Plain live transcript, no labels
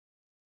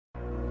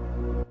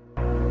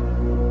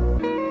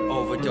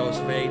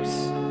OverDose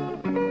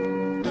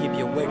Vapes. Keep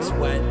your wicks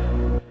wet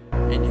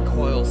and your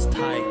coils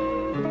tight.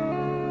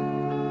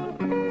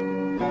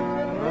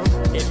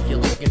 If you're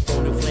looking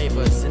for new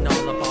flavors and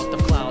all about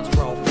the clouds,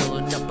 bro,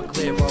 filling up a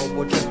clear road,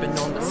 we're dripping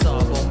on the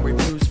sub. On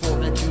reviews for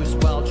the juice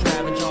while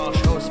Trav and Josh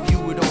host,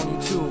 view it on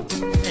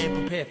YouTube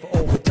and prepare for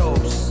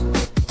overdose.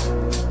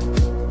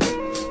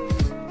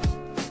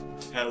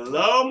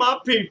 Hello, my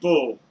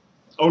people.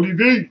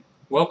 ODV.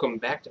 Welcome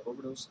back to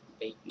OverDose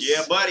Vapes.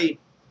 Yeah, buddy.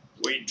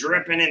 We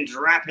dripping and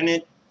dropping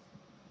it.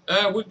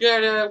 We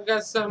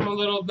got something a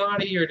little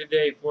naughty here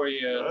today for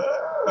you.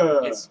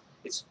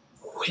 It's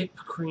whipped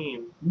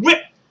cream.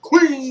 Whipped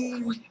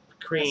cream. Whipped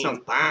cream. That sounds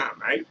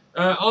bomb, right?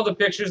 All the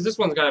pictures. This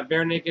one's got a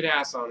bare naked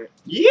ass on it.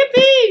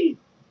 Yippee!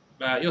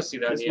 You'll see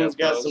that. This in the one's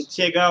got uploads. some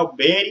tickle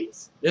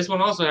bitties. This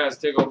one also has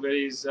tickle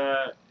bitties,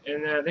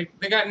 and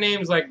they got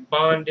names like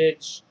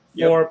Bondage,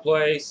 Yep.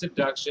 Foreplay,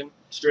 Seduction.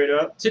 Straight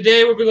up.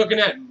 Today we'll be looking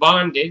at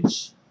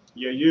Bondage.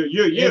 Yeah.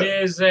 It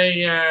is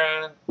a.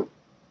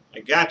 I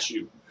got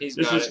you. This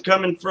This is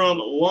coming from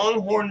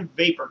Longhorn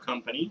Vapor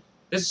Company.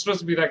 This is supposed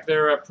to be like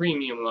their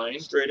premium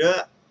line. Straight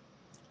up.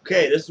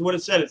 Okay, this is what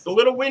it said. It's a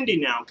little windy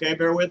now, okay?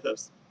 Bear with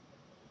us.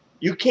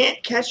 You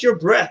can't catch your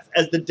breath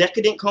as the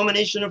decadent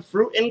culmination of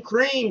fruit and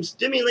cream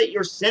stimulate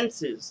your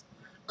senses,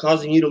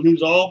 causing you to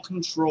lose all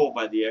control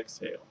by the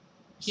exhale.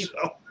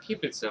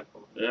 Keep it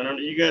simple.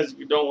 You guys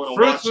don't want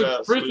to watch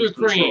us Fruits lose with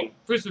cream. control.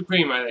 Fruits with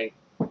cream, I think.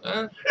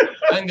 I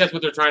think that's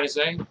what they're trying to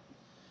say.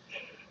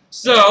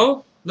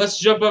 So, let's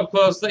jump up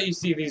close, let you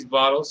see these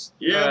bottles.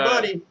 Yeah,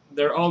 buddy.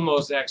 They're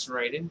almost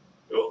X-rated.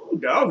 Oh,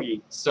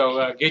 doggy.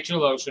 So, get your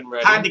lotion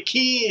ready. Hide the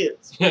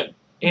kids.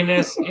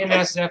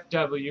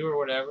 NSFW or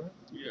whatever.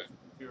 Yeah,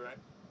 you're right.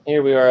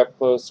 Here we are up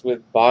close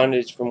with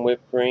Bondage from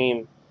Whipped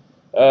Cream.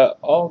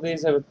 All of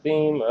these have a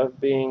theme of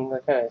being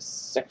kind of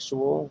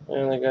sexual.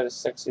 And they got a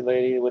sexy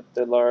lady with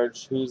the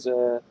large who's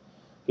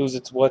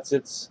its what's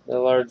its, the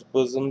large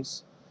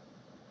bosoms.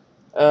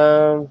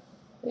 Yeah,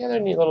 they're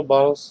neat little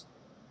bottles.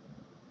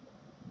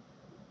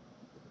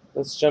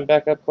 Let's jump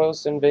back up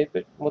close and vape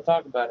it. We'll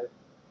talk about it.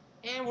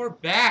 And we're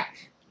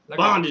back.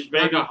 Bondage,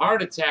 baby. Like a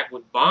heart attack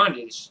with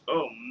Bondage.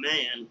 Oh,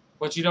 man.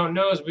 What you don't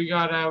know is we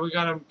got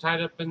them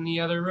tied up in the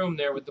other room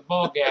there with the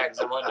ball gags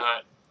and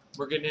whatnot.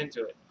 We're getting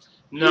into it.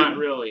 Not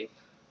really.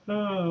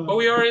 But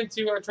we are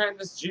into trying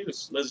this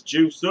juice. Let's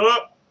juice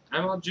up.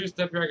 I'm all juiced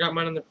up here. I got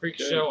mine on the Freak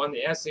Show on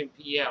the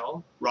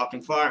SMPL.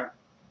 Rockin' fire.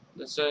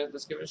 Let's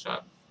give it a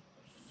shot.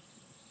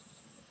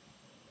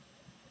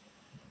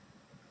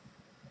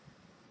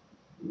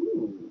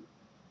 Ooh.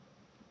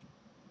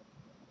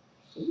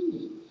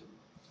 Ooh.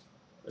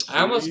 I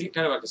almost get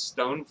kind of like a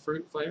stone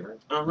fruit flavor.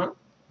 Uh-huh.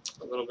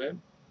 A little bit.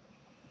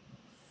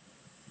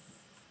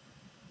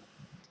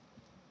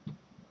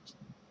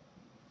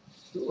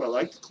 Ooh, I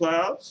like the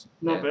clouds.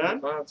 Not Yeah,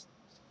 bad. clouds.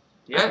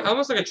 Yeah.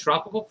 Almost like a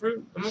tropical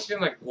fruit. I'm almost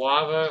getting like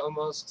guava,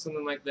 almost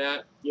something like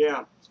that.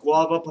 Yeah.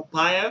 Guava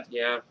papaya.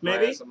 Yeah,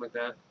 Maybe? yeah, something like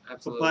that.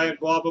 Absolutely. Papaya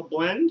guava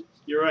blend.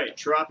 You're right.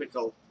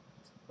 Tropical.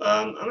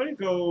 I'm going to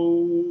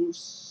go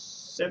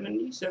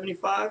 70,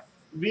 75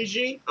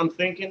 VG. I'm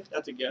thinking.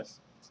 That's a guess.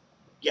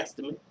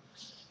 Guesstimate.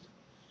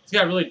 It's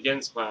got really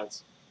dense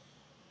clouds.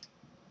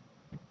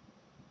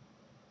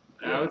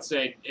 I would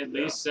say at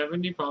least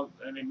 70, probably,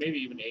 I mean, maybe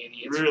even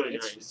 80. It's Really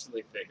it's, nice. It's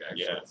really thick,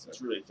 actually. Yeah, so. it's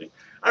really thick.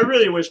 I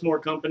really wish more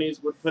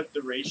companies would put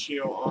the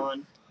ratio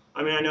on.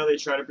 I mean, I know they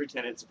try to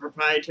pretend it's a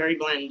proprietary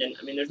blend, and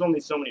I mean, there's only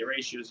so many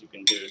ratios you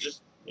can do.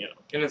 Just, you know.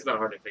 And it's not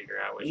hard to figure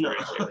out which No.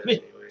 ratio it is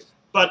anyways.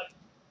 But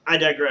I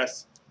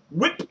digress.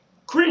 Whipped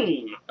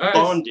cream.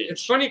 Bondage.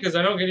 It's funny because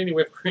I don't get any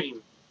whipped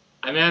cream.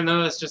 I mean, I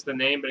know that's just the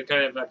name, but it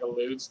kind of like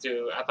alludes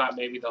to, I thought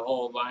maybe the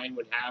whole line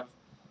would have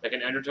like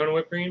an undertone of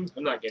whipped cream.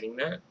 I'm not getting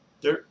that.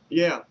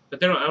 Yeah, But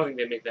they don't. I don't think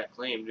they make that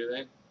claim, do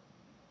they?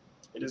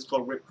 it is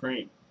called whipped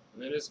cream.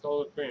 It is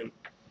called whipped cream.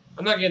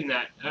 I'm not getting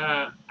that.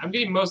 I'm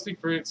getting mostly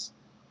fruits,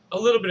 a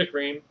little bit of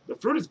cream. The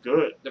fruit is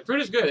good. The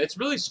fruit is good. It's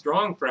really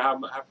strong for how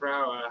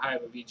high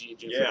of a VG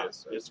juice Yeah, it is.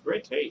 So. it's a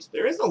great taste.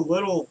 There is a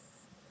little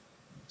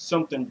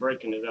something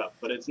breaking it up,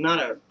 but it's not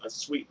a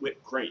sweet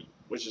whipped cream,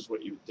 which is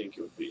what you would think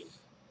it would be.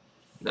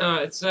 No,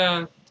 it's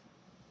kind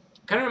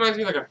of reminds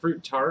me of like a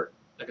fruit tart,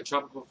 like a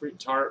tropical fruit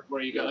tart,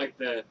 where you got like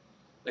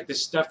the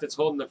stuff that's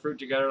holding the fruit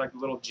together, like the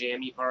little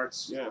jammy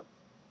parts. Yeah.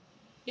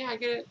 Yeah, I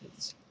get it.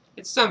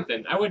 It's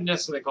something. I wouldn't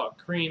necessarily call it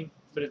cream,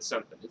 but it's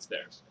something. It's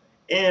there.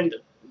 And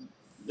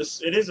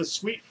it is a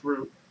sweet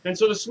fruit, and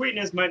so the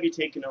sweetness might be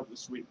taking over the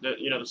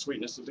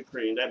sweetness of the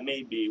cream. That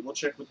may be. We'll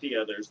check with the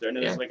others.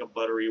 There's like a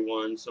buttery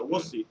one, so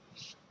we'll see.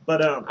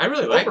 But I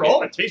really like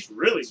overall, it. it tastes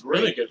really great.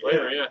 Really good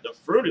flavor, yeah. The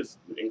fruit is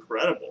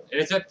incredible. And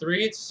it's at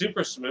 3. It's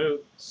super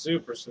smooth.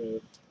 Super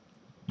smooth.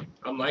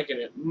 I'm liking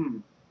it.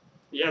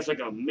 Yeah, it's like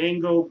a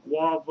mango,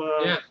 guava,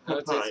 Yeah, I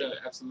would say papaya. so.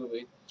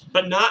 Absolutely.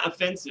 But not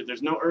offensive.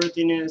 There's no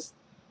earthiness,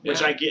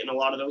 which Yeah. I get in a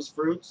lot of those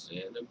fruits.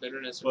 Yeah, no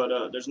bitterness.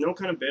 But there's no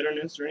kind of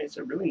bitterness or anything. It's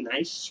a really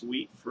nice,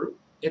 sweet fruit.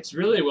 It's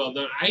really well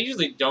done. I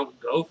usually don't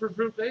go for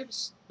fruit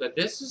vapes, but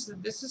this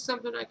is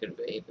something I could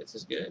vape. It's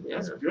just good.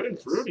 That's yeah. good and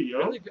It's fruity, yo.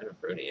 Really good and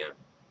fruity, yeah.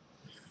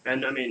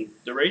 And I mean,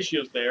 the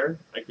ratio's there.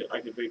 I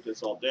could vape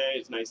this all day.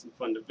 It's nice and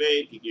fun to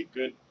vape. You get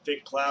good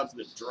thick clouds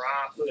that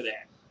drop. Look at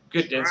that.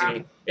 Good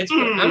density. It's.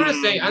 Mm, I'm gonna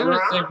say.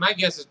 My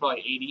guess is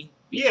probably 80.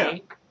 Yeah,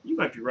 you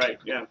might be right.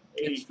 Yeah,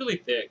 80. It's really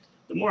thick.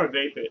 The more I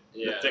vape it, the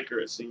Yeah. thicker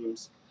it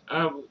seems.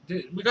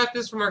 We got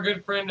this from our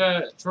good friend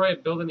Troy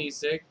at Building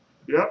e-cig.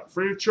 Yep,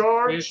 free of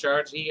charge. Free of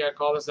charge. He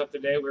called us up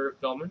today. We were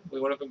filming.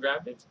 We went up and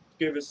grabbed it.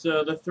 Give us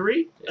the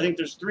 3. Yeah. I think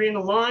there's 3 in the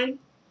line.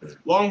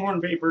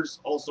 Longhorn Vapors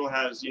also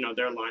has,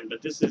 their line,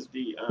 but this is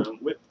the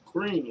whipped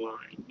cream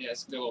line. Yeah,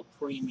 it's a little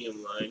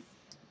premium line.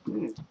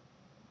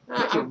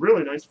 That's a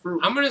really nice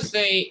fruit. I'm gonna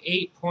say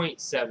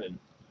 8.7.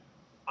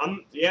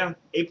 Yeah,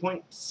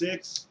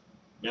 8.6.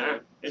 Yeah,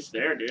 it's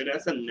there, dude.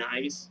 That's a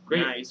nice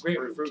Great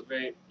fruit. fruit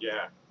vape.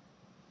 Yeah.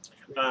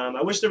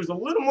 I wish there was a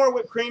little more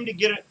whipped cream to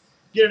get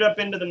it up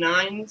into the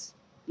 9s.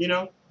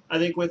 I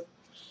think with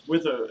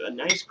a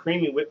nice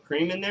creamy whipped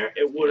cream in there,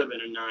 it would have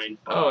been a 9.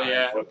 Oh,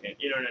 yeah. Okay,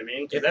 you know what I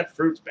mean? Because that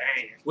fruit's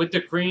banging. With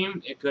the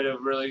cream, it could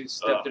have really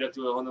stepped it up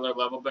to a whole nother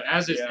level. But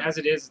as it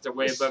is, it's a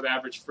way above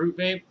average fruit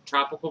vape,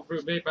 tropical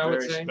fruit vape, I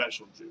would say. Very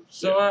special juice.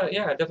 So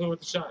yeah, definitely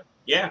worth a shot.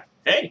 Yeah.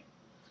 Hey,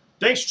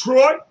 thanks,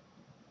 Troy.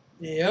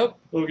 Yep.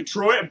 Look at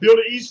Troy at Build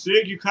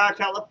e-cig, Ukiah,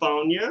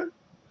 California.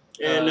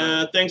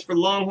 And thanks for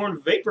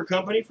Longhorn Vapor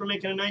Company for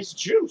making a nice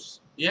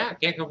juice. Yeah,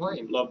 can't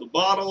complain. Love the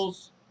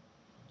bottles.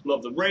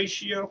 Love the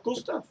ratio. Cool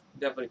stuff.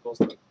 Definitely cool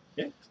stuff.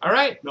 Yeah. All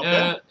right. Not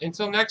bad.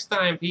 Until next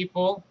time,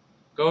 people,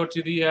 go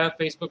to the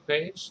Facebook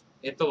page,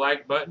 hit the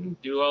like button,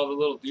 do all the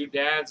little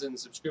doodads and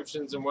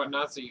subscriptions and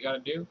whatnots that you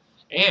got to do,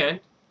 and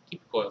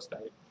keep your coils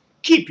tight.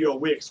 Keep your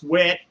wicks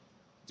wet.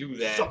 Do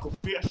that.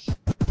 Sucklefish.